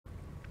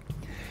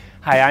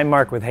Hi, I'm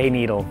Mark with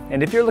Hayneedle,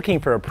 and if you're looking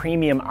for a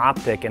premium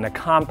optic in a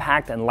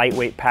compact and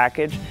lightweight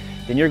package,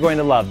 then you're going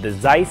to love the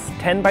Zeiss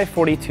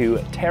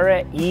 10x42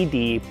 Terra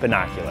ED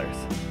Binoculars.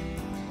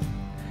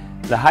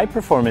 The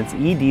high-performance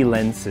ED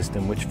lens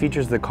system, which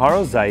features the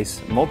Carl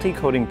Zeiss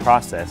multi-coating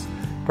process,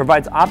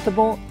 provides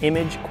optimal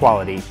image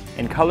quality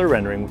and color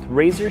rendering with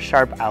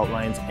razor-sharp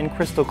outlines and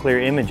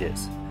crystal-clear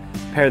images.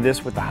 Pair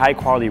this with the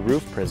high-quality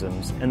roof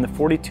prisms and the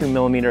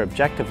 42mm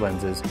objective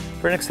lenses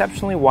for an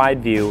exceptionally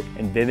wide view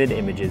and vivid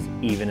images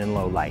even in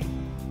low light.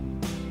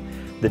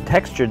 The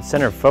textured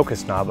center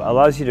focus knob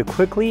allows you to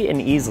quickly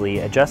and easily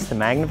adjust the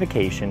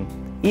magnification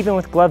even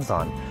with gloves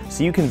on,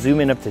 so you can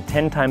zoom in up to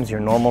 10 times your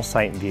normal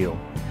sight view.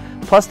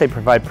 Plus, they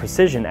provide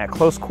precision at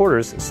close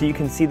quarters so you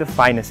can see the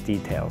finest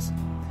details.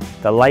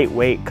 The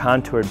lightweight,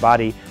 contoured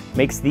body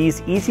makes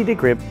these easy to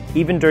grip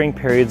even during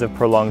periods of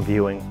prolonged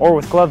viewing or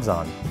with gloves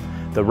on.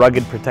 The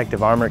rugged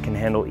protective armor can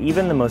handle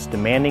even the most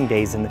demanding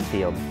days in the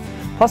field.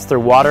 Plus, they're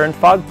water and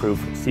fog proof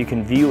so you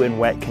can view in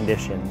wet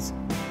conditions.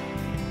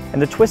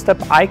 And the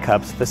twist-up eye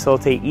cups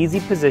facilitate easy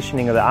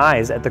positioning of the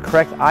eyes at the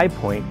correct eye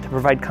point to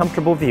provide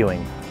comfortable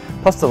viewing.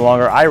 Plus, the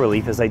longer eye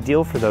relief is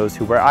ideal for those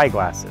who wear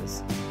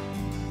eyeglasses.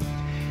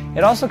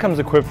 It also comes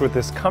equipped with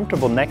this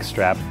comfortable neck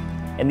strap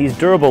and these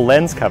durable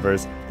lens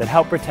covers that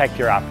help protect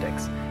your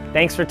optics.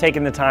 Thanks for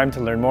taking the time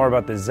to learn more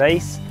about the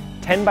Zeiss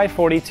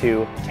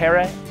 10x42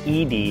 Terra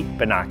ED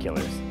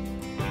Binoculars.